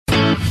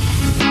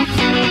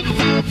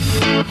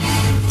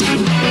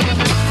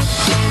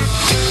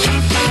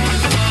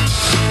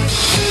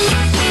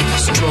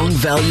Strong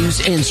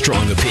values and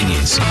strong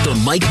opinions. The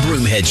Mike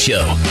Broomhead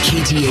Show.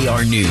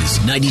 KTAR News,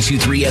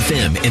 92.3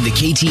 FM, and the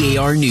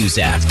KTAR News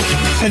app.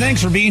 Hey,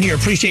 thanks for being here.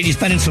 Appreciate you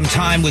spending some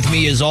time with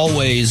me as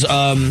always.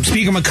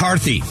 Speaker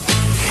McCarthy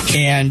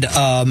and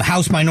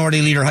House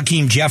Minority Leader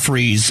Hakeem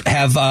Jeffries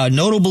have a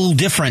notable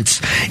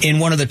difference in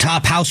one of the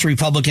top House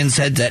Republicans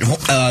said that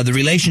the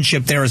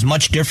relationship there is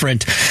much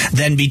different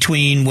than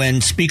between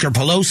when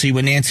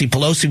when Nancy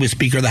Pelosi was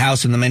Speaker of the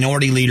House and the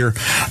Minority Leader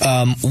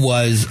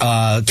was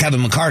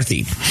Kevin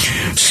McCarthy.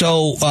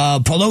 So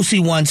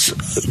Pelosi once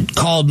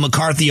called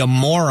McCarthy a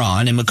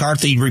moron, and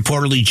McCarthy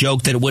reportedly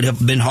joked that it would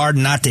have been hard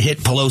not to hit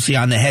Pelosi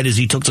on the head as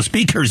he took the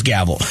Speaker's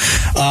gavel.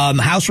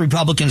 House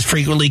Republicans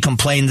frequently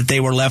complained that they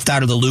were left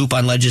out of the loop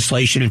on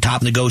legislation and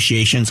top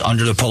negotiations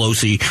under the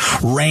Pelosi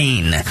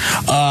reign.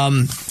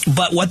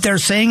 But what they're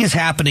saying is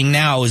happening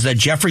now is that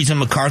Jeffries and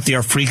McCarthy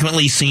are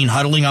frequently seen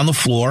huddling on the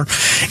floor,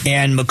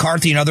 and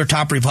McCarthy and other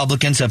top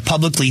Republicans have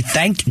publicly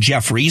thanked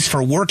Jeffries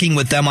for working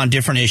with them on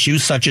different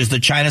issues, such as the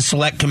China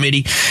Select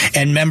Committee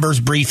and members'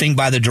 briefing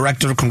by the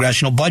Director of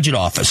Congressional Budget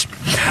Office.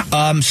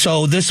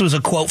 So this was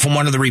a quote from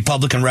one of the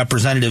Republican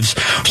representatives.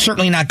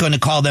 Certainly not going to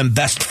call them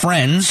best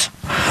friends,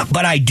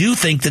 but I do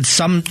think that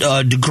some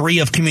degree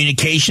of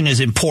communication is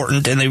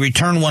important, and they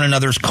return one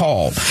another's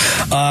call.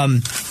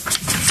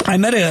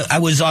 I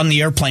was on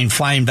the airplane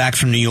flying back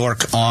from New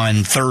York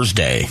on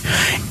Thursday,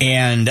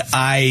 and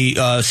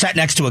I sat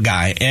next to a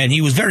guy, and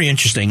he was very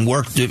interesting.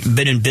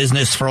 Been in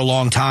business for a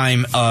long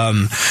time,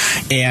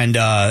 and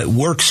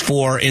works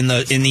in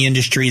the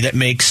industry that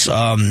makes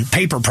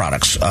paper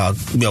products,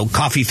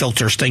 coffee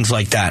filters, things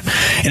like that.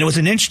 And it was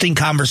an interesting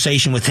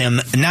conversation with him,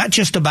 not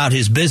just about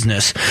his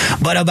business,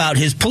 but about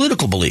his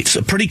political beliefs.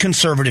 A pretty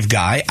conservative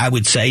guy, I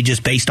would say,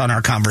 just based on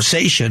our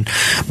conversation,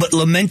 but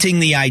lamenting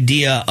the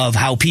idea of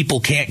how people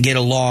can't get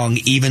along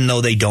even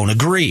though they don't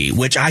agree,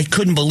 which I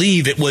couldn't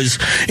believe. It was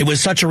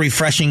such a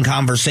refreshing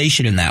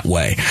conversation in that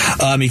way.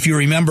 If you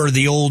remember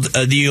the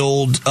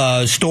old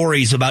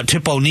stories about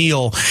Tip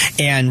O'Neill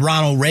and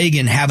Ronald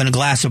Reagan having a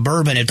glass of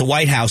bourbon at the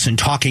White House and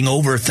talking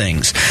over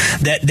things,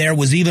 that there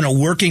was even a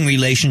working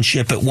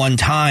relationship at one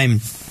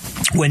time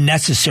when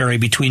necessary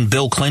between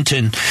Bill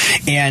Clinton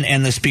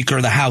and the Speaker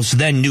of the House,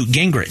 then Newt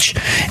Gingrich,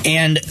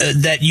 and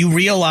that you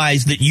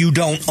realize that you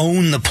don't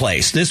own the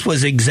place. This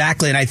was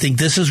exactly, and I think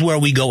this is where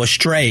we go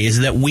astray,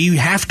 is that we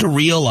have to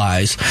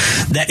realize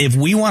that if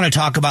we want to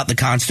talk about the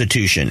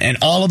Constitution, and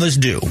all of us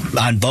do,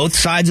 on both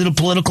sides of the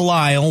political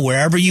aisle,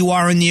 wherever you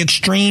are in the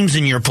extremes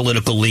in your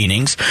political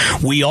leanings,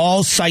 we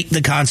all cite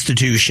the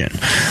Constitution.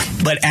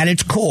 But at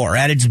its core,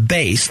 at its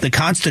base, the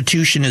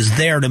Constitution is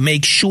there to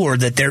make sure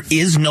that there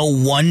is no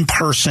one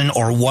person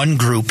or one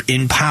group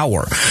in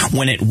power.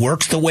 When it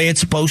works the way it's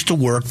supposed to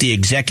work, the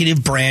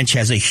executive branch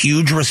has a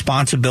huge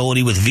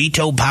responsibility with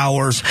veto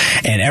powers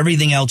and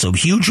everything else, a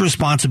huge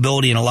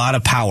responsibility and a lot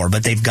of power,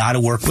 but they've got to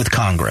work with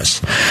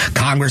Congress.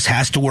 Congress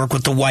has to work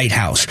with the White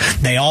House.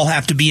 They all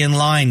have to be in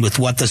line with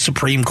what the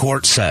Supreme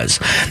Court says.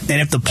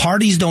 And if the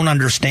parties don't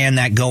understand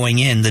that going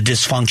in, the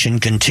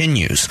dysfunction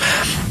continues.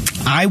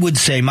 I would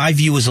say my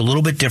view is a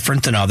little bit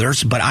different than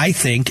others, but I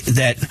think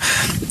that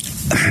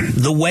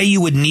the way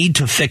you would need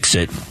to fix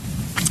it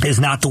is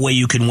not the way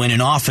you can win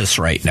an office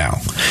right now.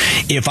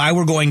 If I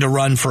were going to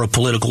run for a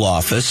political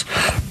office,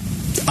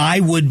 I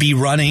would be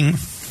running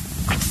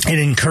and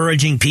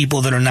encouraging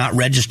people that are not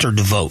registered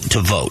to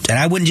vote. And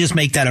I wouldn't just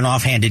make that an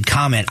offhanded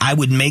comment. I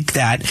would make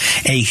that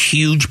a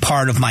huge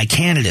part of my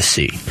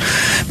candidacy,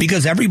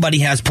 because everybody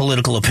has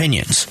political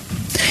opinions.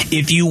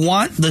 If you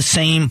want the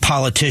same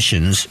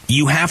politicians,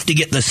 you have to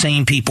get the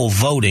same people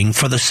voting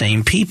for the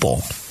same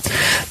people.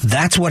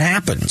 That's what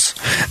happens.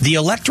 The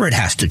electorate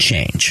has to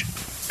change.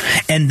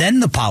 And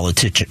then the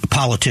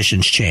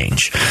politicians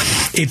change.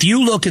 If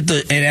you look at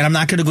and I'm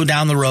not going to go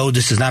down the road,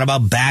 this is not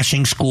about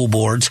bashing school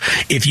boards.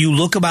 If you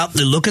look at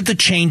the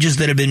changes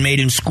that have been made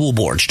in school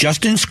boards,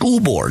 just in school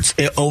boards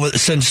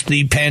since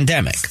the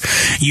pandemic,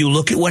 you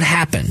look at what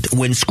happened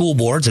when school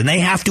boards, and they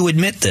have to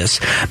admit this,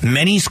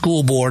 many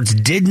school boards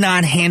did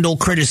not handle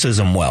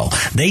criticism well.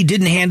 They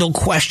didn't handle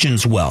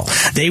questions well.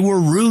 They were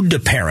rude to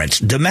parents.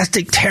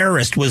 Domestic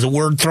terrorist was a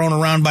word thrown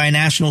around by a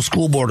National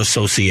School Board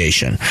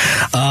Association.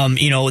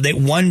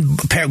 One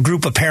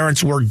group of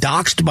parents were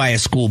doxxed by a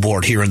school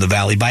board here in the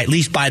Valley, at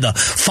least by the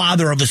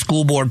father of a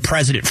school board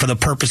president, for the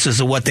purposes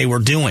of what they were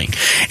doing.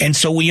 And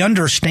so we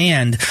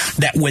understand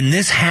that when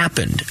this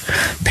happened,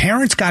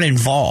 parents got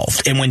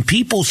involved. And when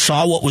people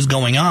saw what was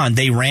going on,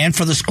 they ran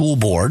for the school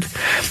board,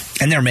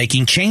 and they're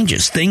making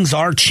changes. Things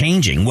are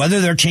changing.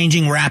 Whether they're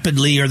changing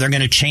rapidly or they're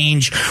going to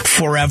change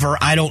forever,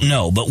 I don't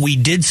know. But we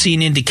did see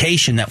an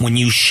indication that when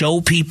you show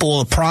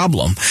people a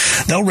problem,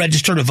 they'll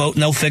register to vote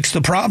and they'll fix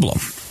the problem.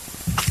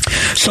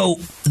 So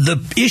the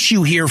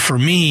issue here for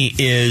me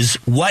is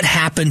what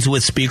happens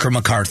with Speaker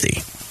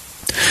McCarthy.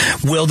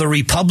 Will the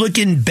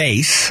Republican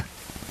base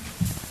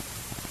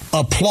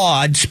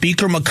applaud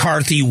Speaker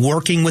McCarthy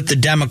working with the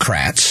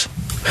Democrats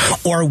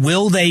Or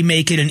will they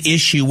make it an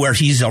issue where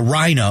he's a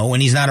rhino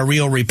and he's not a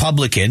real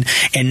Republican,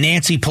 and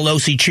Nancy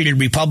Pelosi treated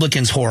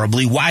Republicans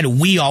horribly? Why do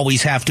we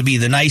always have to be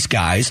the nice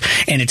guys,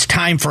 and it's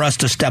time for us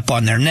to step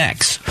on their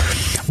necks?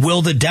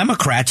 Will the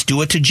Democrats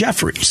do it to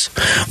Jeffries?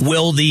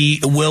 Will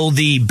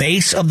the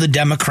base of the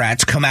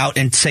Democrats come out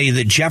and say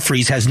that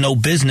Jeffries has no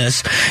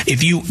business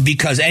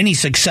because any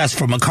success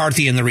for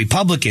McCarthy and the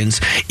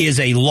Republicans is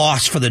a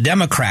loss for the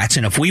Democrats,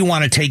 and if we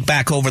want to take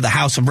back over the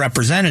House of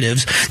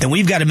Representatives, then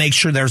we've got to make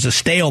sure there's a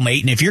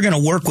stalemate, and if you're going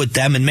to work with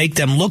them and make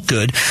them look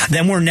good,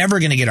 then we're never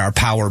going to get our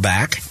power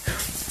back.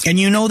 And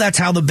that's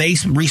how the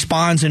base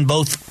responds in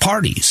both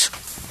parties.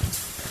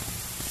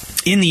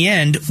 In the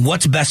end,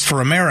 what's best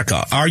for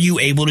America? Are you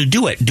able to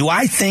do it? Do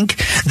I think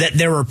that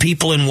there are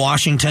people in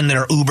Washington that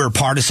are uber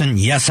partisan?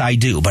 Yes, I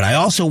do. But I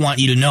also want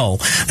you to know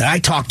that I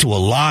talk to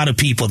a lot of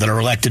people that are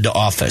elected to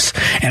office,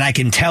 and I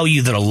can tell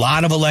you that a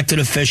lot of elected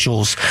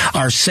officials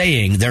are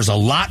saying there's a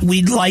lot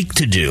we'd like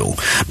to do,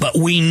 but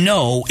we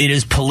know it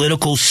is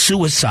political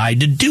suicide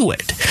to do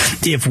it.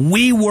 If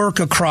we work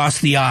across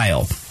the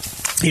aisle,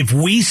 if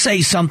we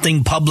say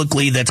something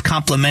publicly that's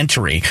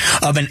complimentary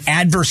of an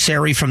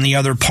adversary from the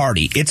other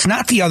party, it's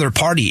not the other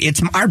party.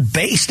 It's our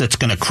base that's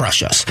going to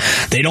crush us.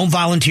 They don't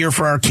volunteer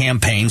for our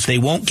campaigns. They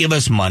won't give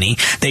us money.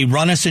 They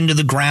run us into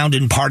the ground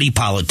in party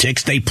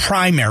politics. They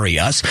primary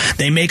us.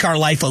 They make our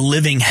life a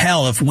living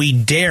hell if we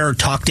dare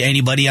talk to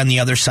anybody on the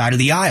other side of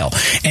the aisle.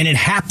 And it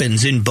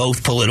happens in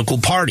both political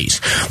parties,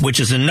 which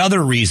is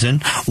another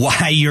reason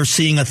why you're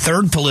seeing a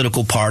third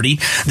political party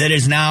that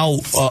is now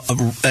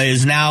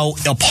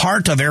a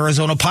part of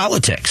Arizona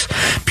politics.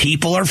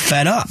 People are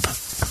fed up.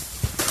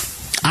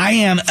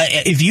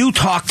 If you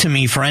talk to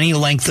me for any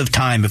length of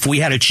time, if we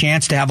had a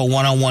chance to have a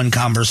one-on-one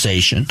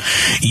conversation,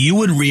 you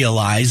would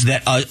realize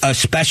that,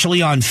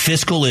 especially on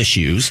fiscal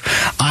issues,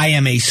 I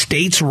am a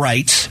states'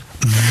 rights,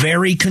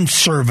 very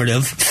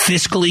conservative,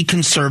 fiscally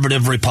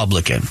conservative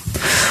Republican.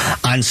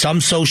 On some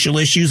social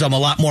issues, I'm a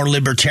lot more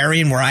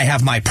libertarian, where I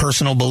have my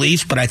personal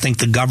beliefs, but I think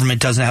the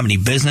government doesn't have any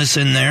business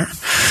in there.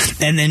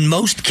 And in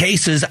most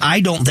cases, I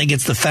don't think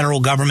it's the federal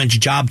government's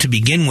job to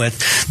begin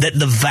with, that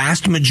the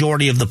vast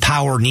majority of the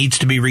power needs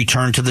to be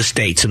returned to the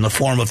states in the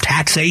form of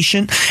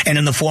taxation and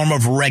in the form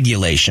of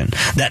regulation,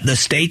 that the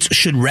states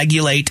should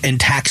regulate and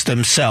tax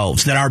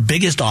themselves, that our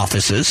biggest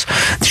offices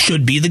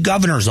should be the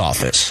governor's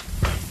office.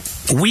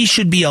 We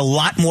should be a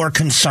lot more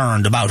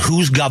concerned about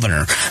who's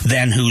governor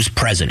than who's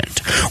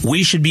president.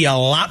 We should be a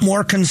lot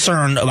more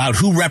concerned about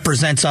who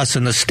represents us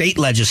in the state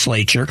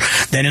legislature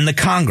than in the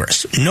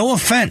Congress. No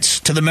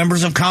offense to the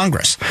members of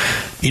Congress.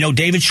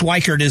 David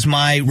Schweikert is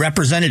my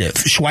representative.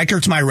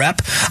 Schweikert's my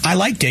rep. I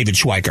like David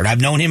Schweikert.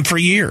 I've known him for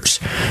years.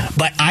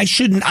 But I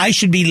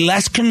should be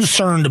less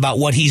concerned about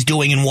what he's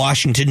doing in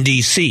Washington,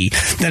 D.C.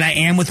 than I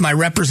am with my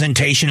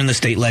representation in the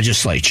state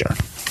legislature.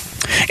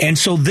 And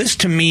so this,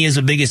 to me, is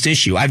the biggest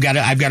issue. I've got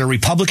a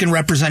Republican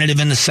representative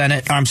in the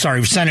Senate.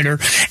 Senator,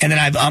 and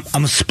then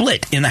I'm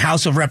split in the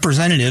House of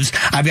Representatives.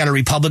 I've got a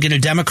Republican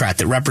and Democrat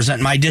that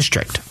represent my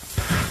district.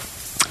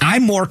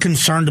 I'm more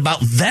concerned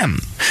about them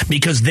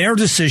because their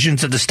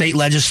decisions at the state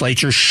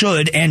legislature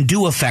should and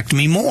do affect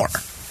me more.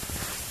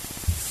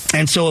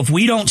 And so if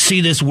we don't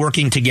see this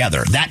working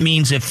together, that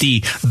means if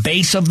the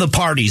base of the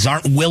parties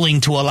aren't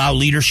willing to allow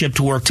leadership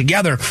to work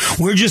together,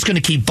 we're just going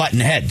to keep butting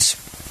heads.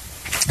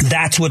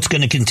 That's what's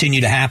going to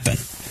continue to happen.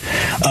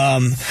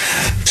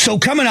 So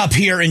coming up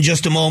here in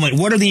just a moment,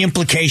 what are the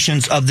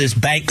implications of this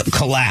bank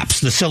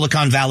collapse, the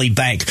Silicon Valley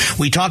Bank?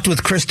 We talked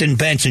with Kristen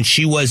Bentz, and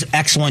she was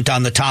excellent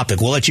on the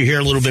topic. We'll let you hear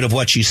a little bit of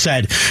what she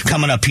said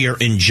coming up here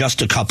in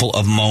just a couple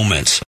of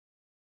moments.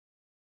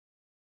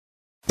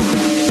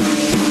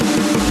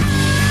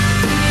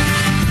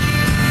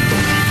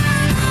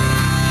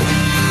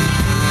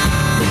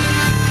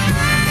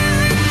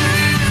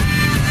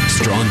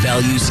 Strong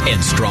values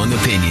and strong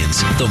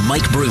opinions. The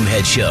Mike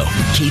Broomhead Show.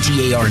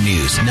 KTAR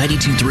News,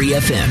 92.3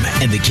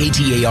 FM, and the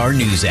KTAR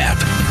News app.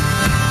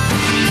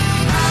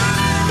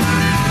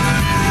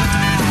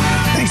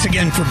 Thanks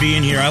again for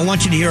being here. I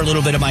want you to hear a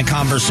little bit of my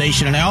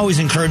conversation, and I always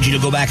encourage you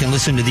to go back and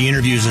listen to the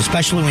interviews,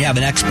 especially when we have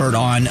an expert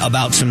on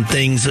about some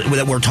things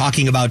that we're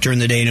talking about during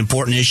the day and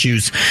important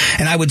issues.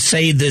 And I would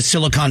say the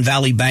Silicon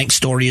Valley Bank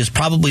story is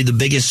probably the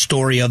biggest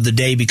story of the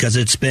day because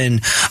it's been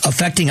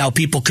affecting how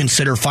people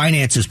consider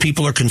finances.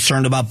 People are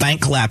concerned about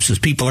bank collapses.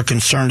 People are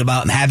concerned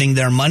about having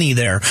their money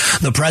there.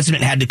 The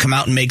president had to come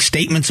out and make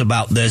statements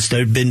about this.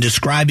 They've been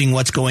describing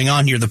what's going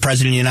on here. The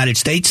president of the United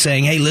States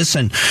saying, hey,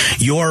 listen,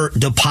 your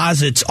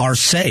deposits are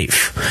safe.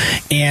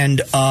 And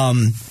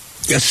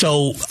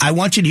so I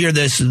want you to hear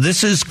this.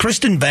 This is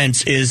Kristen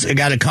Bentz is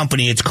got a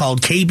company. It's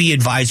called KB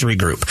Advisory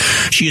Group.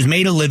 She has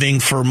made a living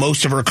for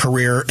most of her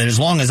career, and as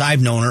long as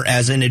I've known her,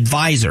 as an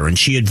advisor. And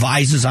she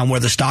advises on where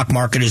the stock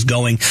market is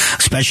going,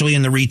 especially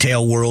in the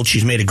retail world.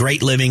 She's made a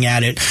great living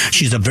at it.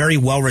 She's a very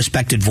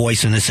well-respected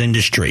voice in this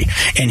industry.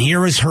 And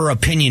here is her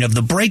opinion of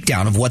the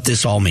breakdown of what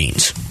this all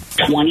means.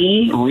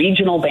 20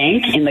 regional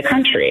bank in the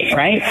country,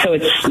 right? So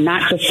it's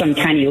not just some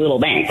tiny little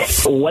bank.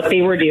 What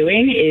they were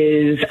doing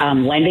is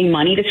lending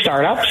money to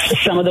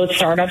startups. Some of those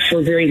startups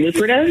were very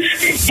lucrative,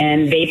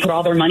 and they put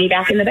all their money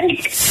back in the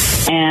bank.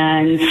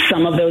 And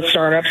some of those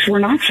startups were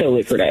not so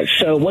lucrative.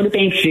 So what do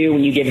banks do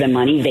when you give them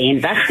money? They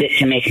invest it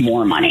to make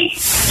more money.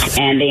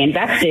 And they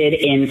invested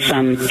in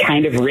some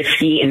kind of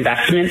risky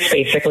investments,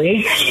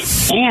 basically.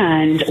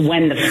 And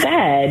when the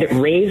Fed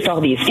raised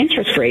all these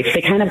interest rates,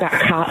 they kind of got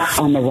caught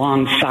on the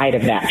wrong side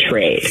of that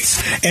trade.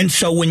 And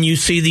so when you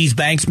see these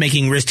banks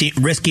making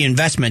risky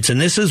investments, and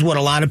this is what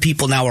a lot of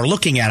people now are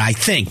looking at, I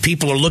think.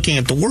 People are looking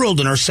at the world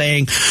and are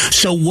saying,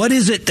 so what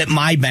is it that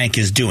my bank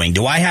is doing?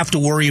 Do I have to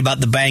worry about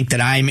the bank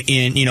that I'm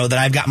in, that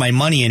I've got my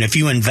money in? If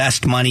you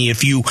invest money,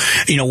 if you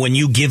when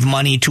you give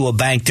money to a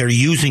bank, they're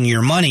using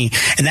your money.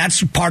 And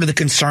that's part of the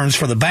concerns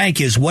for the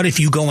bank is, what if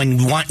you go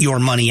and want your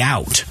money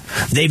out?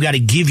 They've got to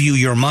give you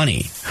your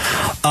money.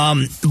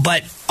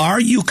 But are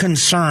you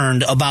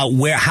concerned about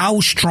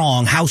how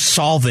strong, how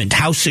solvent,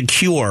 how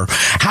secure,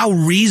 how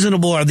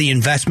reasonable are the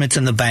investments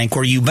in the bank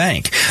where you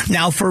bank?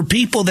 Now, for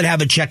people that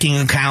have a checking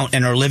account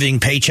and are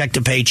living paycheck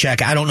to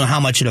paycheck, I don't know how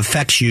much it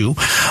affects you.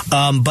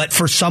 But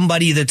for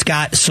somebody that's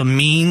got some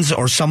means,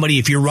 or somebody,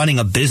 if you're running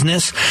a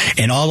business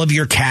and all of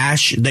your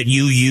cash that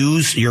you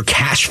use, your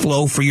cash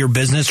flow for your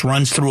business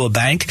runs through a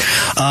bank,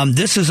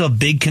 this is a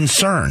big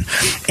concern.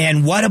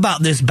 And what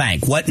about this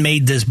bank? What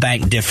made this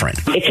bank different?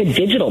 It's a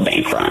digital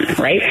bank run,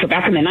 right? So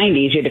back in the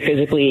 90s, you had to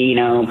physically,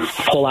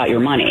 pull out your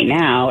money.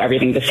 Now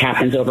everything just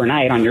happens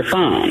overnight on your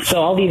phone. So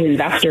all these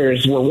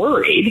investors were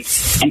worried,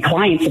 and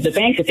clients of the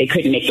bank, that they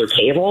couldn't make their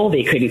payroll,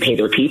 they couldn't pay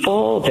their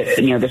people, that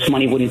this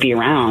money wouldn't be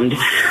around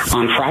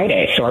on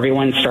Friday. So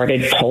everyone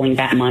started pulling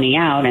that money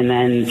out, and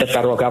then the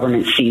federal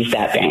government seized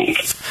that bank.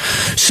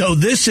 So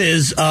this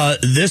is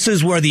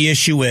where the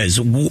issue is.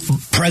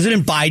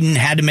 President Biden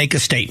had to make a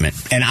statement,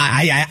 and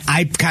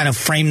I kind of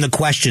framed the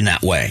question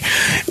that way.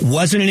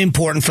 Wasn't it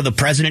important for the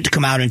president to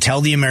come out and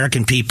tell the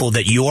American people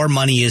that your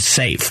money is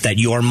safe, that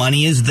your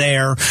money is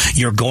there,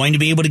 you're going to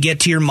be able to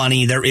get to your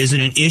money, there isn't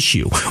an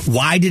issue?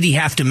 Why did he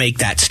have to make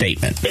that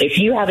statement? If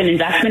you have an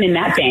investment in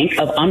that bank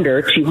of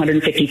under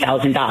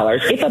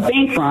 $250,000, if a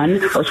bank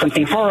run or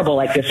something horrible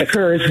like this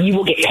occurs, you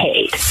will get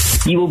paid.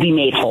 You will be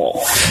made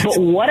whole. But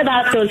what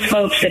about those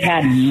folks that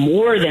had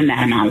more than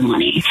that amount of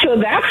money? So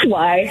that's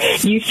why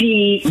you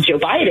see Joe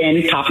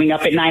Biden popping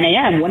up at 9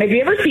 a.m. When have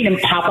you ever seen him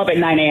pop up at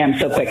 9 a.m.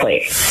 so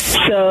quickly?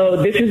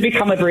 So this has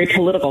become a very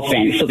political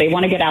thing. So they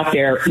want to get out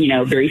there,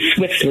 very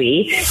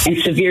swiftly and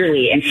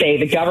severely and say,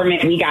 the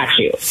government, we got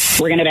you.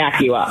 We're going to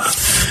back you up.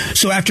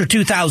 So after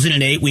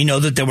 2008, we know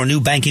that there were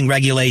new banking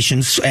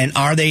regulations, and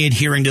are they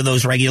adhering to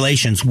those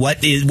regulations?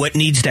 What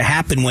needs to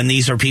happen when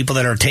these are people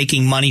that are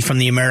taking money from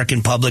the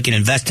American public and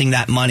investing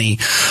that money?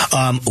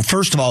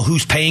 First of all,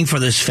 who's paying for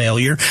this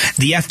failure?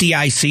 The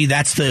FDIC,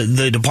 that's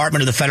the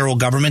Department of the federal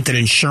government that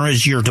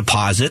insures your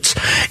deposits.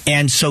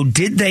 And so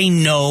did they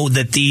know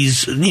that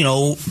these,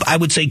 I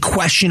would say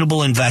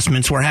questionable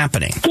investments were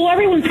happening? Well,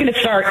 everyone's going to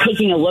start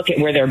taking a look at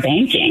where they're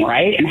banking,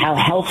 right? And how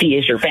healthy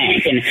is your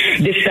bank? And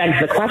this begs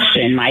the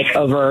question, Mike,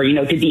 over,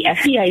 did the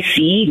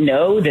FDIC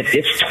know that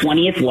this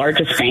 20th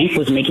largest bank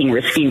was making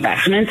risky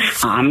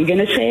investments? I'm going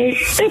to say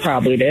they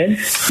probably did.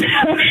 So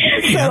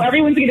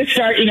everyone's going to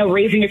start,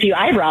 raising a few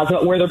eyebrows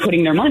about where they're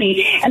putting their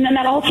money. And then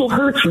that also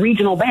hurts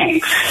regional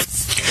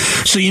banks.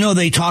 So,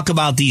 they talk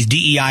about these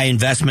DEI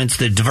investments,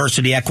 the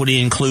diversity, equity,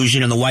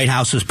 inclusion, and the White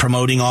House is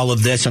promoting all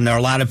of this. And there are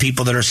a lot of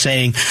people that are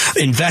saying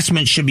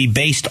investments should be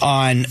based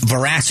on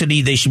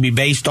veracity. They should be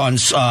based on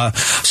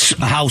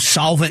how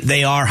solvent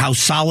they are, how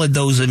solid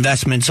those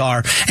investments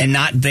are, and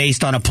not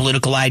based on a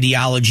political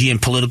ideology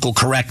and political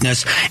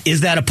correctness.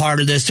 Is that a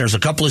part of this? There's a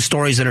couple of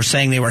stories that are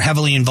saying they were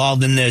heavily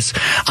involved in this.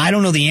 I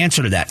don't know the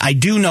answer to that. I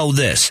do know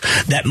this,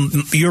 that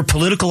your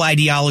political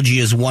ideology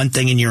is one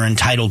thing and you're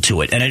entitled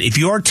to it. And if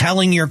you're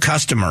telling your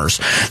customers,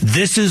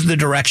 this is the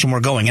direction we're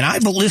going. And I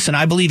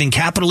believe in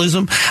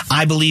capitalism.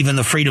 I believe in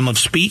the freedom of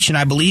speech, and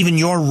I believe in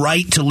your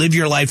right to live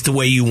your life the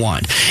way you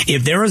want.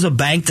 If there is a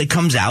bank that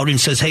comes out and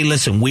says, hey,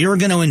 listen, we are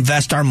going to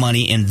invest our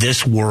money in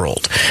this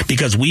world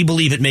because we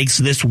believe it makes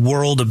this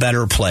world a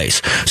better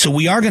place. So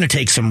we are going to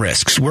take some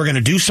risks. We're going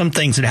to do some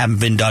things that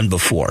haven't been done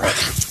before.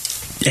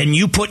 And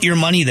you put your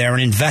money there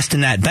and invest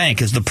in that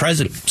bank. As the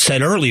president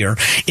said earlier,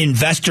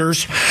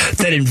 investors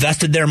that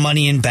invested their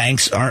money in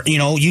banks are,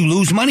 you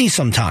lose money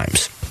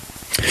sometimes.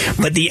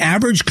 But the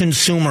average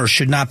consumer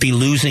should not be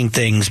losing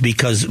things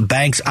because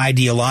banks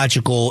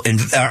ideological and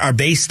are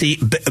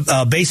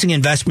basing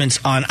investments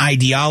on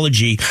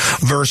ideology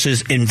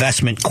versus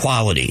investment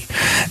quality.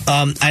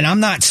 And I'm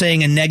not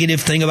saying a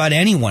negative thing about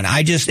anyone.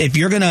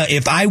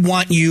 If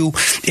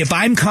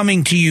I'm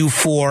coming to you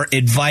for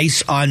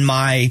advice on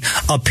my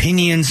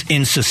opinions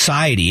in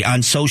society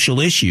on social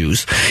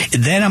issues,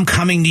 then I'm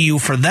coming to you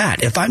for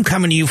that. If I'm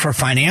coming to you for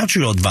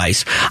financial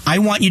advice, I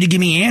want you to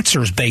give me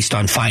answers based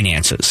on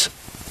finances.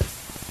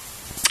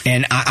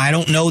 And I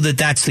don't know that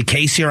that's the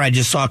case here. I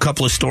just saw a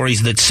couple of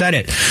stories that said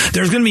it.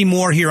 There's going to be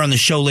more here on the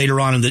show later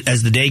on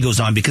as the day goes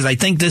on, because I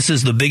think this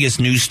is the biggest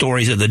news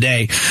stories of the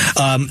day.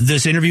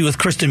 This interview with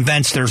Kristen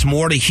Bentz, there's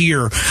more to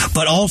hear,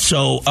 but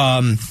also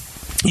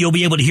you'll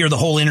be able to hear the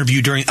whole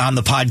interview on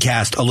the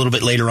podcast a little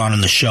bit later on in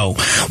the show.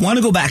 I want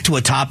to go back to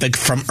a topic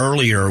from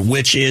earlier,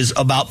 which is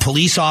about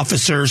police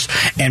officers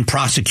and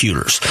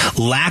prosecutors.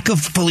 Lack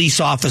of police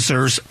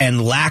officers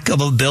and lack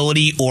of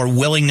ability or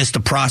willingness to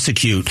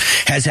prosecute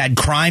has had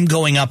crime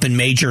going up in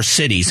major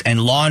cities,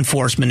 and law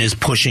enforcement is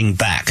pushing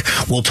back.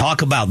 We'll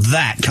talk about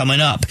that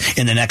coming up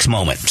in the next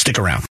moment. Stick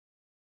around.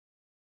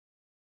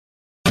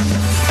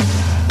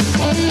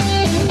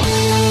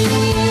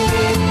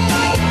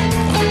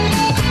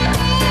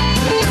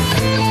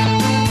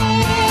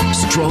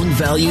 Strong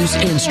values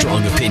and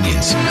strong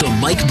opinions. The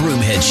Mike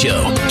Broomhead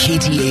Show.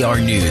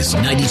 KTAR News,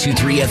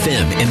 92.3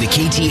 FM, and the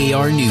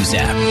KTAR News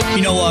app.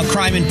 You know,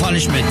 crime and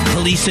punishment.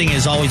 Policing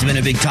has always been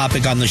a big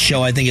topic on the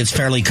show. I think it's a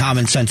fairly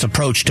common sense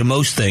approach to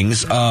most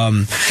things. You're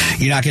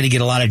not going to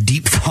get a lot of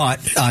deep thought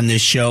on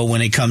this show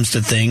when it comes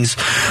to things,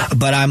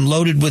 but I'm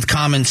loaded with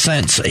common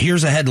sense.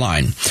 Here's a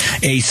headline.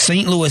 A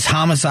St. Louis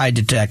homicide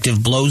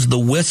detective blows the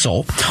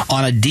whistle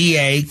on a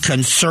DA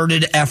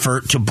concerted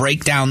effort to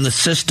break down the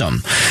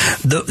system.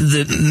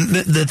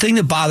 The thing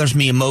that bothers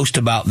me most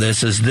about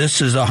this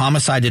is a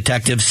homicide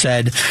detective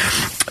said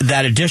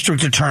that a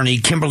district attorney,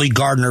 Kimberly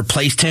Gardner,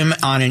 placed him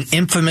on an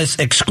infamous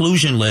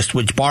exclusion list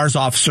which bars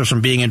officers from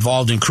being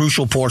involved in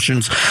crucial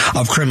portions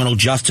of criminal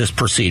justice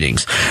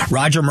proceedings.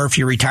 Roger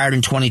Murphy retired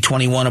in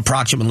 2021,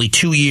 approximately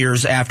 2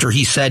 years after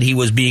he said he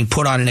was being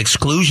put on an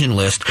exclusion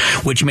list,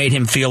 which made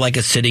him feel like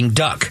a sitting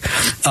duck.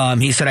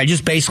 He said, I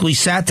just basically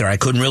sat there. I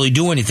couldn't really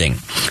do anything.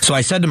 So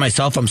I said to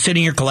myself, I'm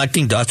sitting here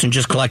collecting dust and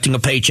just collecting a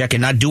paycheck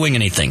and not doing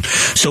anything.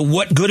 So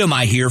what good am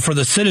I here for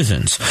the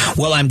citizens?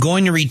 Well, I'm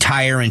going to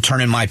retire and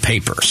turn in my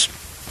papers.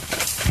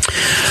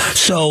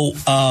 So,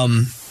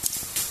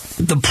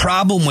 the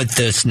problem with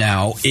this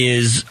now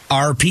is,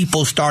 are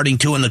people starting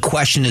to, and the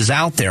question is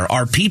out there,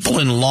 are people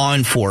in law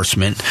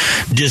enforcement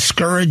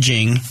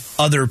discouraging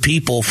other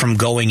people from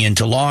going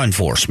into law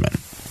enforcement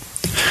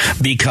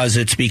because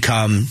it's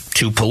become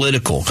too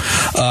political?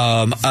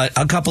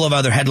 A couple of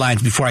other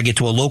headlines before I get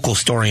to a local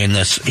story in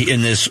this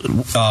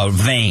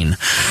vein.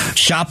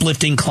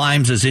 Shoplifting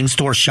climbs as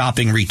in-store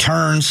shopping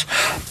returns.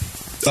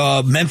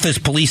 Memphis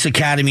Police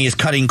Academy is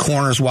cutting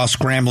corners while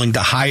scrambling to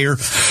hire,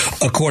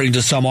 according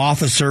to some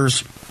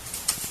officers.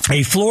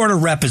 A Florida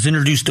rep has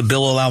introduced a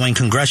bill allowing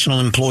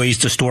congressional employees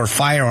to store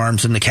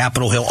firearms in the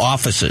Capitol Hill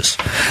offices.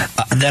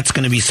 That's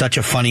going to be such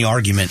a funny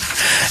argument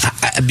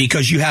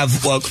because you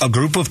have a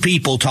group of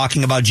people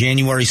talking about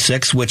January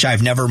 6th, which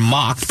I've never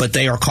mocked, but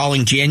they are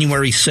calling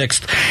January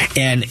 6th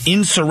an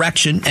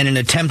insurrection and an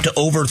attempt to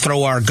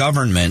overthrow our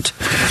government.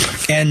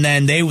 And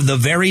then the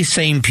very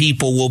same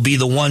people will be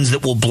the ones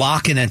that will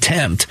block an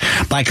attempt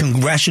by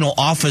congressional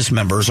office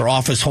members or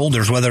office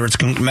holders, whether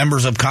it's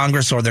members of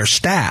Congress or their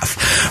staff,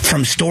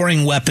 from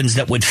storing weapons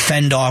that would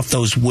fend off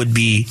those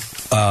would-be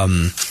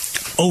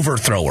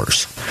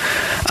overthrowers.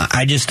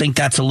 I just think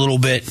that's a little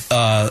bit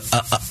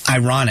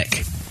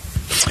ironic.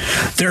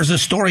 There's a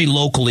story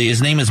locally.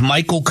 His name is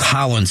Michael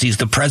Collins. He's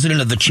the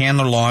president of the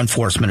Chandler Law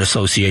Enforcement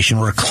Association,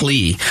 where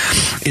CLE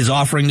is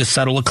offering to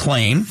settle a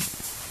claim.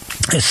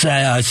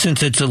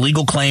 Since it's a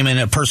legal claim and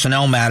a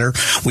personnel matter,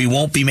 we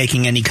won't be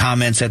making any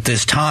comments at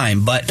this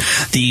time. But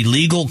the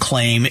legal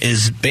claim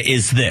is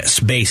this,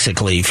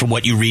 basically, from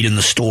what you read in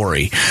the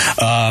story.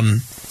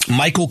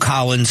 Michael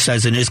Collins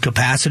says in his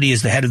capacity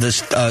as the head of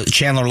this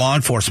Chandler Law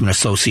Enforcement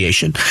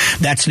Association,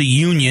 that's the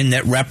union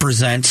that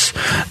represents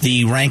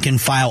the rank and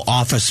file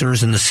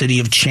officers in the city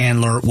of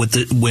Chandler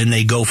when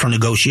they go for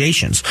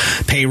negotiations,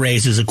 pay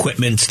raises,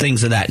 equipment,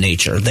 things of that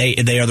nature.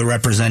 They are the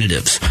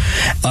representatives.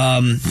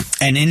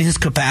 And in his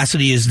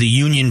capacity as the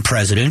union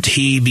president,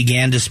 he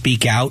began to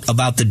speak out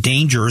about the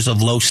dangers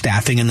of low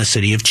staffing in the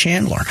city of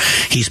Chandler.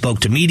 He spoke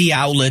to media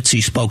outlets.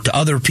 He spoke to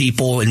other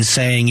people and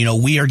saying,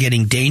 we are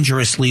getting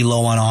dangerously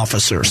low on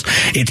officers.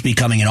 It's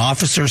becoming an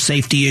officer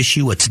safety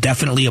issue. It's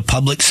definitely a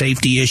public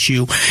safety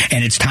issue,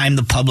 and it's time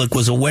the public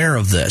was aware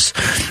of this.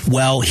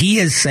 Well, he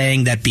is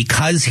saying that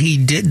because he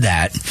did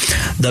that,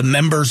 the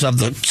members of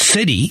the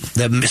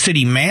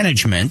city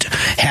management,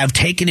 have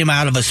taken him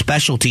out of a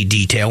specialty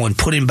detail and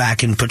put him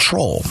back in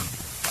patrol.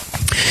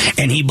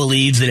 And he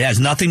believes that it has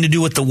nothing to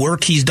do with the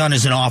work he's done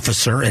as an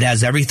officer. It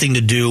has everything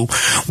to do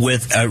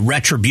with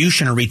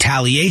retribution or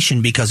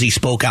retaliation because he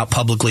spoke out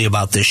publicly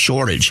about this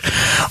shortage.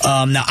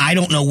 Now, I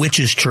don't know which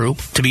is true,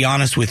 to be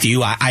honest with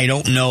you. I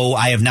don't know.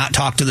 I have not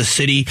talked to the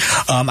city.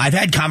 I've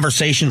had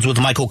conversations with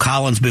Michael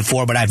Collins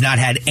before, but I've not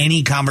had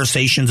any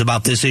conversations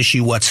about this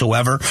issue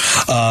whatsoever.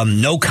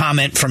 No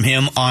comment from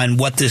him on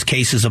what this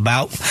case is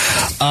about.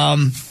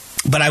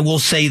 But I will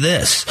say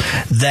this,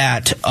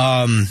 that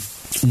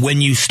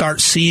when you start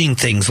seeing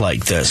things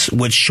like this,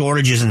 with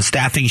shortages and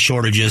staffing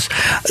shortages,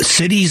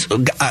 cities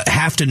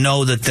have to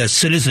know that the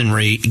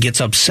citizenry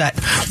gets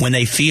upset when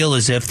they feel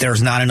as if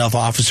there's not enough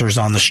officers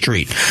on the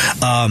street.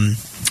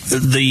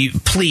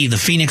 the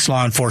Phoenix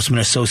Law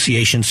Enforcement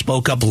Association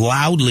spoke up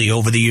loudly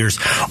over the years.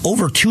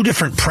 Over 2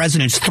 different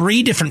presidents,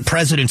 3 different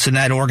presidents in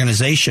that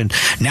organization,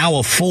 now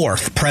a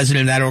 4th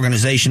president of that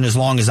organization as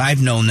long as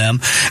I've known them,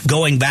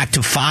 going back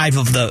to 5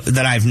 of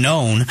that I've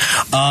known,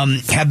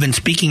 have been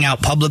speaking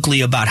out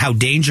publicly about how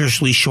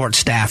dangerously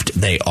short-staffed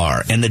they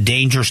are and the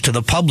dangers to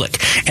the public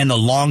and the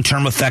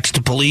long-term effects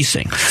to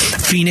policing.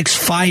 Phoenix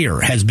Fire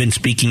has been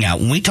speaking out.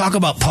 When we talk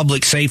about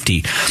public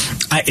safety,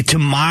 to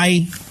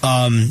my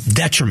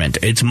detriment,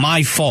 it's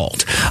my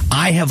fault.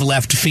 I have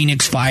left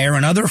Phoenix Fire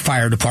and other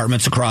fire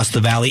departments across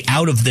the valley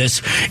out of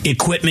this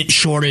equipment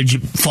shortage,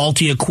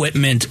 faulty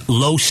equipment,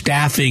 low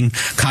staffing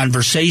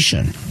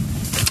conversation.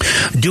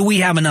 Do we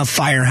have enough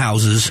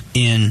firehouses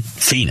in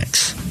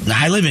Phoenix? Now,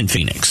 I live in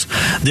Phoenix.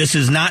 This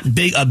is not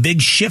a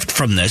big shift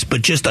from this,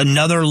 but just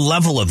another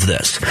level of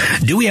this.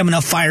 Do we have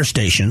enough fire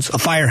stations,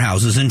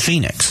 firehouses in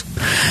Phoenix?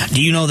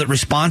 Do you know that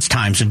response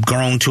times have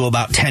grown to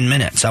about 10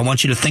 minutes? I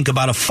want you to think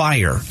about a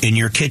fire in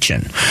your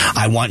kitchen.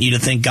 I want you to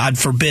think, God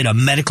forbid, a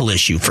medical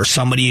issue for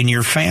somebody in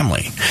your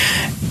family.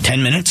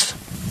 10 minutes?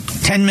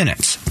 10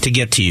 minutes to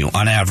get to you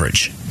on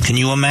average. Can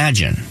you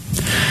imagine?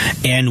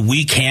 And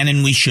we can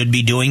and we should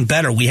be doing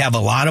better. We have a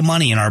lot of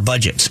money in our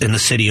budgets in the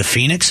city of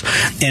Phoenix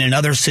and in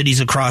other cities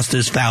across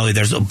this valley.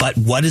 But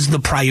what is the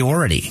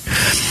priority?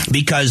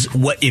 Because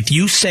if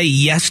you say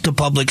yes to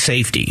public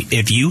safety,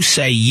 if you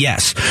say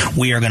yes,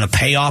 we are going to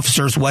pay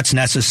officers what's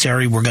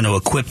necessary, we're going to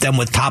equip them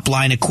with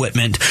top-line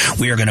equipment,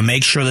 we are going to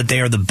make sure that they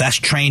are the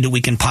best trained that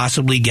we can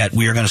possibly get,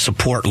 we are going to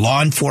support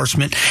law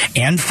enforcement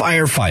and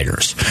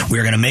firefighters, we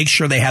are going to make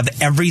sure they have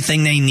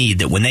everything they need,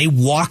 that when they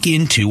walk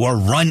into or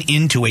run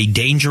into a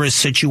dangerous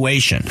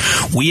situation,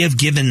 we have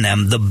given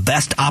them the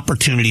best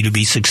opportunity to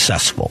be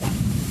successful.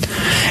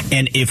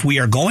 And if we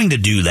are going to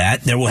do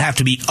that, there will have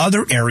to be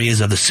other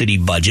areas of the city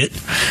budget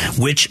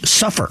which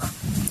suffer,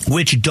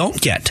 which don't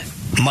get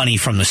money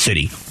from the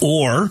city,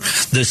 or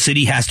the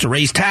city has to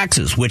raise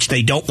taxes, which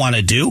they don't want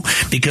to do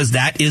because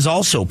that is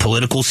also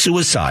political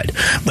suicide.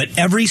 But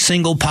every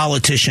single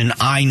politician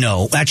I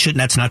know,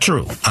 that's not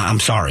true. I'm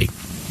sorry.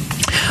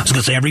 I was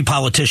going to say every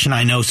politician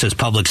I know says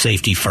public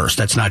safety first.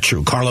 That's not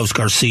true. Carlos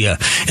Garcia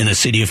in the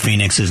city of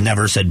Phoenix has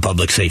never said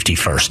public safety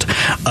first.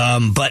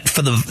 But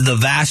for the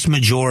vast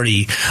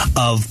majority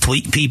of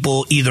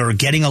people either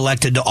getting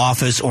elected to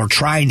office or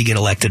trying to get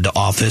elected to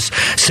office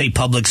say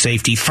public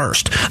safety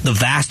first. The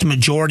vast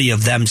majority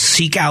of them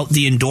seek out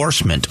the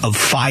endorsement of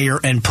fire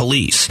and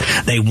police.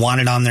 They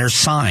want it on their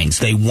signs.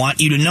 They want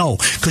you to know,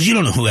 because you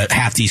don't know who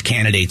half these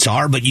candidates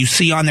are, but you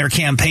see on their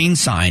campaign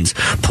signs,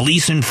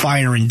 police and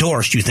fire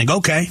endorsed. You think,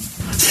 okay,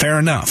 fair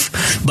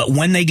enough. But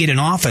when they get in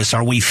office,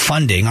 are we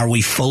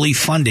fully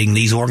funding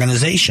these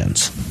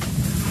organizations?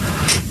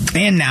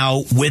 And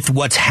now, with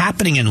what's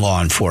happening in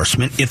law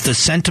enforcement, if the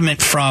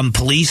sentiment from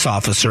police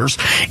officers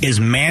is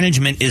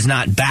management is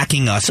not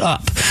backing us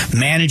up,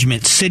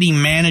 city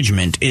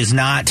management is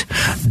not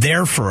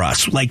there for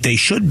us like they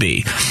should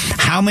be,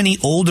 how many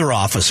older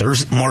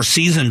officers, more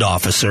seasoned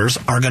officers,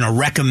 are going to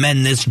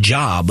recommend this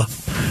job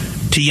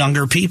to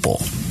younger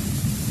people?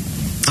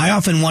 I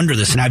often wonder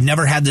this, and I've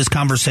never had this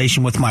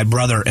conversation with my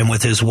brother and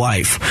with his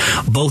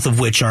wife, both of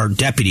which are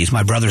deputies.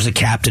 My brother's a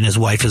captain. His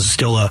wife is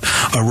still a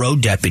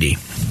road deputy.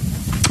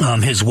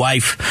 His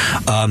wife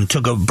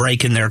took a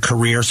break in their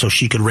career so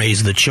she could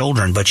raise the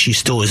children, but she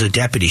still is a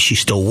deputy. She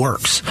still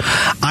works.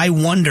 I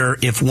wonder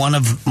if one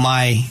of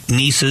my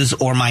nieces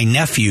or my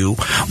nephew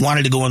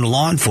wanted to go into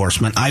law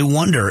enforcement, I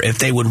wonder if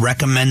they would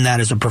recommend that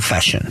as a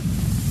profession.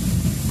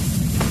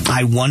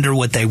 I wonder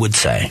what they would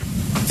say.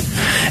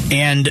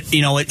 And,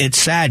 it's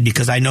sad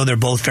because I know they're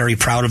both very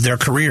proud of their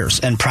careers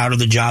and proud of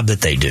the job that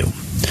they do.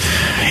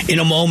 In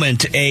a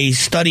moment, a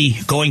study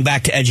going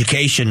back to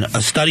education,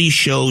 a study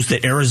shows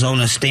that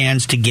Arizona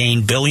stands to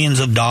gain billions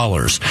of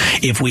dollars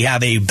if we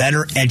have a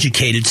better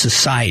educated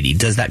society.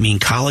 Does that mean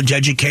college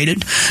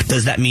educated?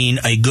 Does that mean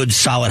a good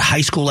solid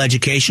high school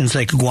education so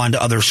they could go on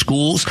to other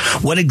schools?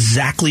 What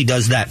exactly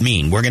does that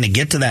mean? We're going to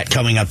get to that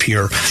coming up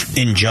here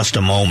in just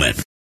a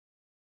moment.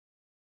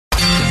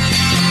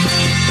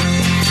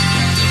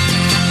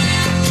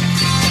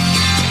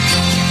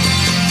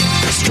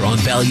 Strong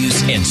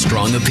values and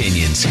strong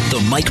opinions.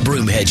 The Mike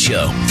Broomhead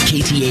Show.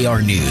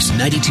 KTAR News,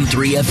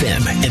 92.3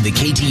 FM, and the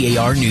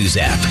KTAR News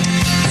app.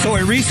 So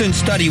a recent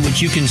study,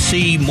 which you can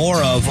see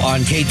more of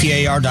on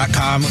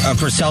KTAR.com,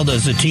 Griselda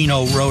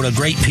Zatino wrote a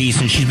great piece,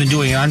 and she's been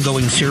doing an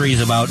ongoing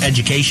series about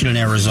education in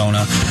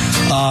Arizona.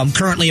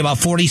 Currently, about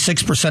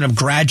 46% of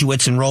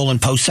graduates enroll in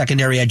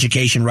post-secondary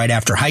education right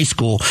after high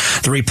school.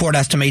 The report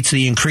estimates that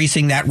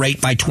increasing that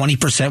rate by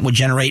 20% would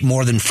generate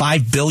more than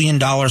 $5 billion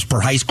per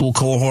high school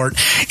cohort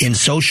in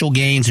social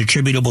gains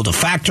attributable to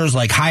factors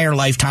like higher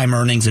lifetime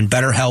earnings and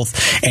better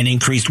health and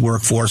increased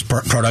workforce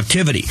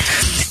productivity.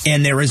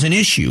 And there is an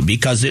issue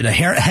because a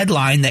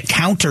headline that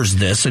counters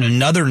this in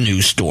another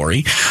news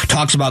story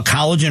talks about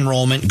college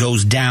enrollment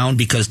goes down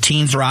because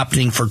teens are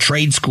opting for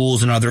trade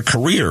schools and other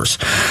careers.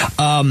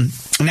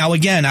 Now,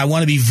 again, I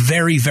want to be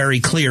very, very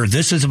clear.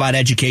 This is about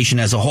education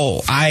as a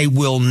whole. I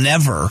will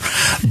never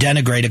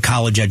denigrate a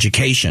college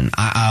education.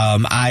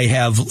 I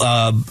have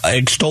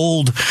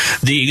extolled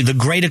the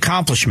great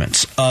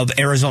accomplishments of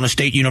Arizona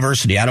State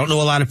University. I don't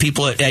know a lot of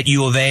people at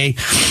U of A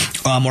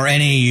or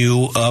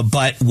NAU,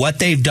 but what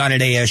they've done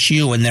at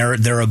ASU and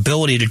their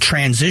ability to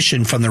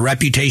transition from the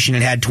reputation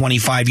it had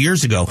 25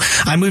 years ago.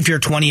 I moved here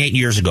 28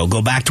 years ago.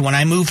 Go back to when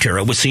I moved here.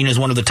 It was seen as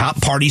one of the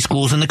top party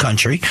schools in the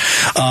country.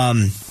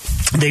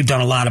 They've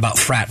done a lot about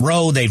frat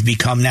row. They've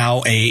become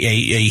now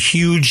a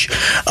huge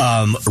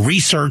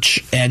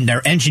research, and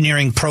their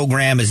engineering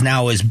program is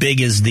now as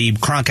big as the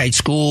Cronkite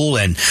School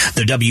and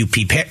the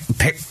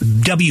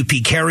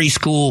W.P. Carey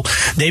School.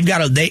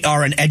 They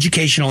are an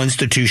educational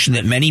institution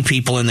that many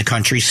people in the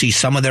country see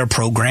some of their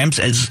programs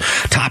as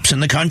tops in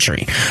the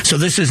country. So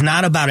this is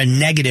not about a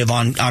negative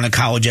on a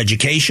college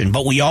education,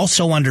 but we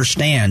also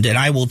understand, and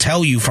I will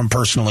tell you from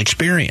personal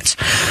experience,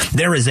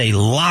 there is a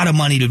lot of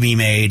money to be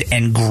made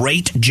and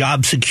great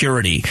job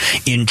security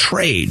in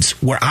trades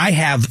where I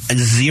have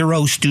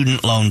zero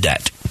student loan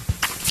debt.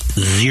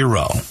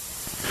 Zero.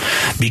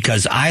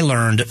 Because I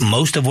learned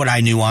most of what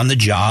I knew on the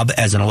job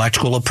as an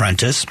electrical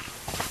apprentice.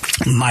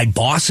 My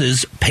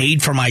bosses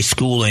paid for my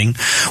schooling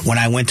when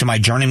I went to my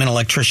journeyman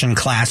electrician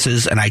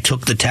classes and I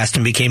took the test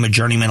and became a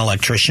journeyman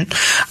electrician.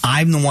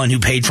 I'm the one who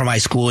paid for my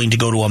schooling to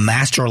go to a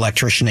master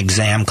electrician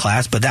exam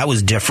class, but that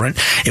was different.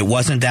 It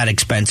wasn't that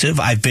expensive.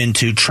 I've been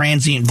to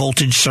transient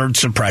voltage surge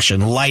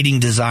suppression, lighting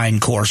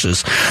design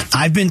courses.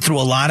 I've been through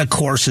a lot of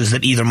courses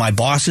that either my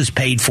bosses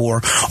paid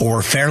for or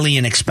were fairly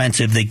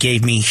inexpensive that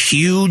gave me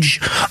huge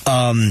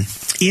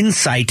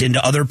insight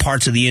into other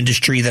parts of the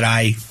industry that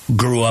I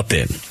grew up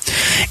in.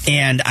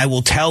 And I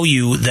will tell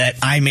you that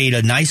I made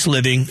a nice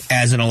living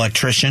as an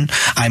electrician.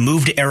 I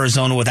moved to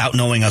Arizona without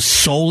knowing a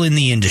soul in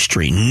the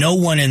industry. No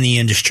one in the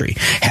industry.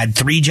 Had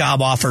 3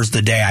 job offers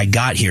the day I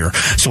got here.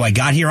 So I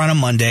got here on a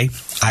Monday.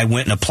 I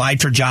went and applied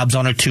for jobs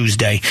on a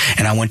Tuesday,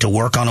 and I went to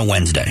work on a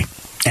Wednesday.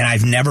 And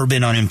I've never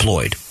been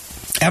unemployed.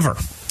 Ever.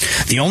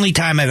 The only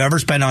time I've ever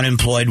spent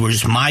unemployed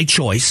was my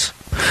choice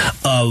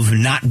of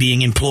not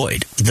being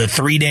employed. The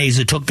 3 days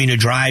it took me to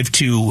drive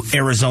to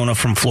Arizona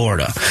from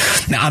Florida.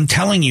 Now, I'm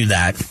telling you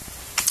that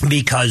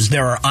because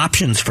there are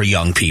options for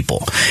young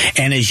people.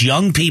 And as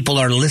young people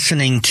are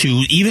listening to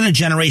even a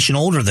generation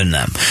older than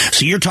them.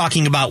 So you're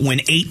talking about when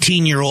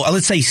 18-year-old,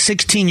 let's say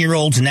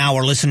 16-year-olds now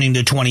are listening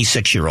to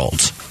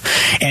 26-year-olds.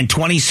 And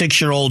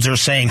 26-year-olds are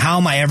saying, how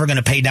am I ever going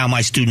to pay down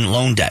my student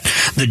loan debt?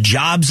 The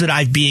jobs that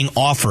I'm being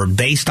offered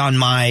based on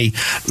my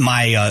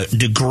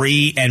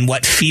degree and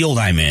what field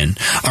I'm in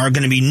are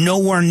going to be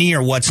nowhere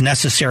near what's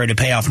necessary to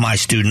pay off my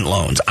student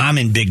loans. I'm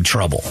in big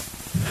trouble.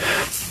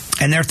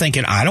 And they're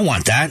thinking, I don't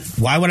want that.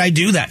 Why would I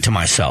do that to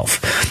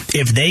myself?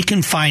 If they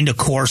can find a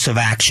course of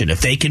action,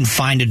 if they can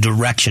find a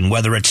direction,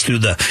 whether it's through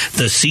the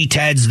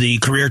CTEDs, the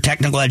Career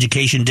Technical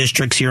Education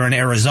Districts here in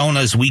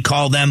Arizona, as we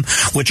call them,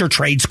 which are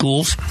trade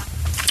schools,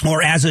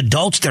 or as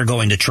adults, they're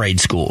going to trade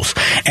schools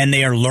and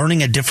they are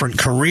learning a different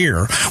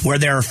career where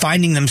they're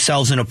finding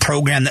themselves in a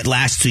program that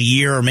lasts a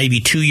year or maybe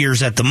 2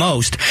 years at the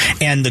most.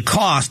 And the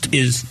cost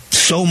is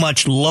so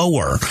much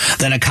lower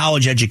than a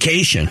college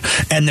education.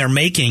 And they're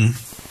making,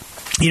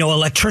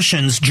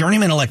 electricians,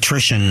 journeyman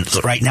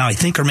electricians right now, I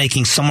think are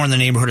making somewhere in the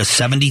neighborhood of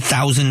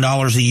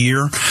 $70,000 a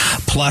year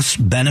plus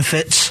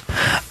benefits.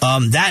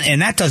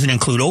 That doesn't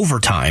include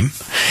overtime.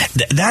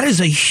 That is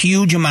a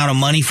huge amount of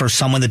money for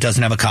someone that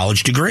doesn't have a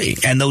college degree.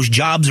 And those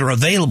jobs are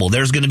available.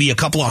 There's going to be a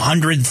couple of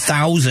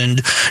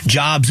 100,000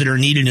 jobs that are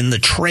needed in the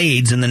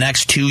trades in the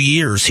next 2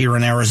 years here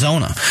in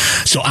Arizona.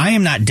 So I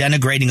am not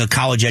denigrating a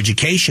college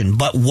education,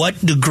 but what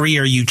degree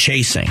are you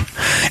chasing?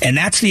 And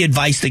that's the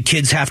advice that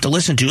kids have to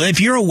listen to. If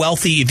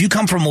you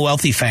come from a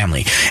wealthy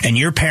family and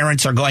your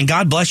parents are going,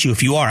 God bless you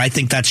if you are, I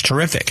think that's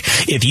terrific.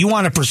 If you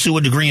want to pursue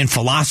a degree in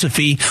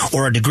philosophy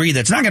or a degree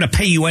that's not going to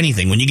pay you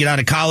anything when you get out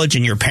of college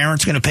and your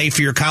parents are going to pay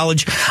for your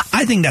college,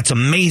 I think that's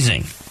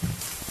amazing.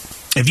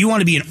 If you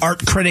want to be an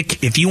art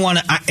critic, if you want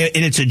to,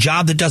 and it's a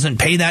job that doesn't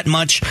pay that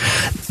much,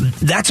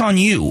 that's on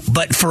you.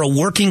 But for a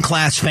working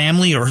class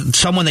family or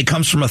someone that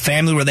comes from a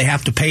family where they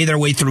have to pay their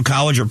way through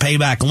college or pay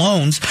back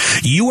loans,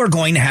 you are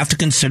going to have to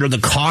consider the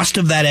cost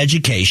of that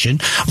education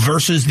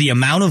versus the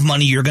amount of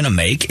money you're going to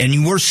make. And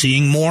you are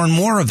seeing more and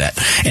more of it.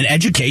 And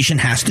education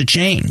has to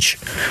change.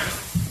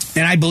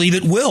 And I believe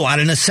it will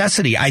out of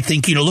necessity. I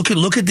think, look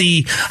at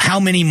how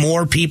many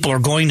more people are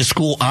going to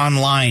school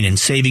online and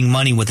saving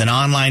money with an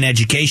online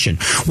education,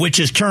 which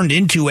has turned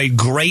into a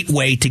great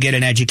way to get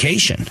an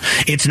education.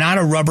 It's not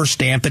a rubber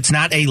stamp. It's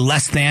not a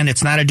less than.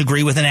 It's not a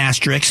degree with an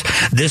asterisk.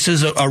 This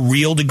is a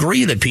real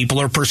degree that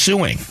people are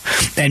pursuing.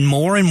 And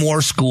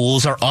more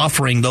schools are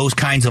offering those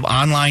kinds of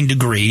online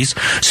degrees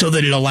so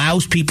that it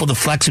allows people the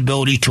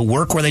flexibility to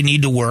work where they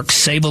need to work,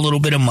 save a little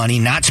bit of money,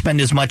 not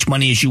spend as much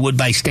money as you would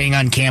by staying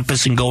on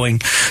campus and going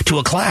to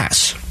a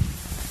class.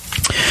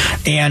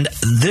 And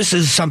this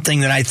is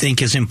something that I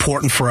think is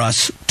important for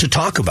us to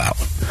talk about.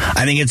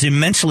 I think it's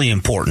immensely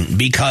important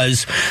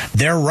because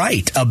they're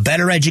right. A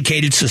better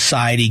educated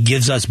society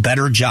gives us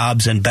better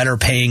jobs and better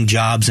paying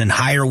jobs and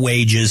higher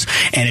wages,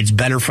 and it's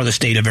better for the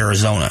state of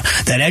Arizona.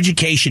 That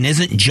education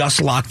isn't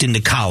just locked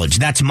into college.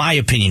 That's my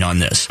opinion on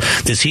this.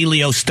 This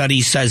Helio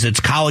study says it's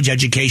college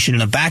education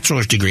and a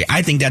bachelor's degree.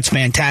 I think that's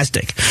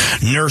fantastic.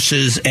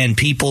 Nurses and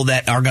people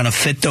that are going to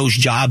fit those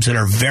jobs that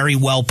are very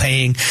well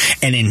paying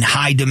and in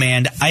high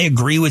demand, I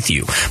agree with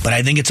you. But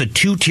I think it's a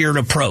two-tiered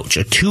approach,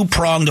 a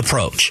two-pronged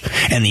approach.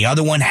 And the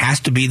other one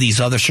has to be these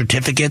other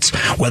certificates,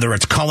 whether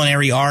it's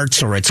culinary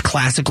arts or it's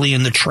classically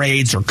in the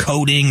trades or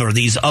coding or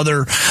these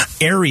other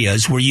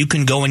areas where you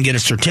can go and get a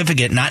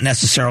certificate, not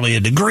necessarily a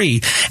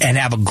degree, and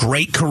have a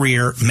great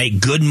career, make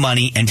good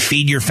money, and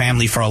feed your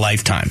family for a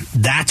lifetime.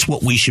 That's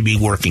what we should be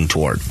working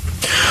toward.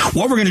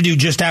 What we're going to do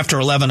just after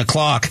 11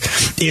 o'clock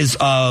is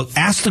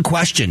ask the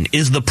question,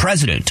 is the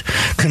president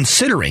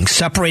considering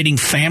separating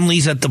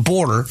families at the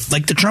border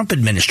like the Trump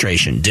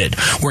administration did?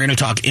 We're going to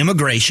talk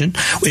immigration.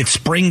 It's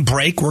spring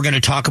break. We're going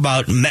to talk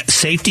about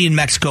safety in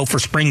Mexico for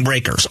spring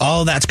breakers.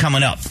 All of that's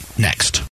coming up next.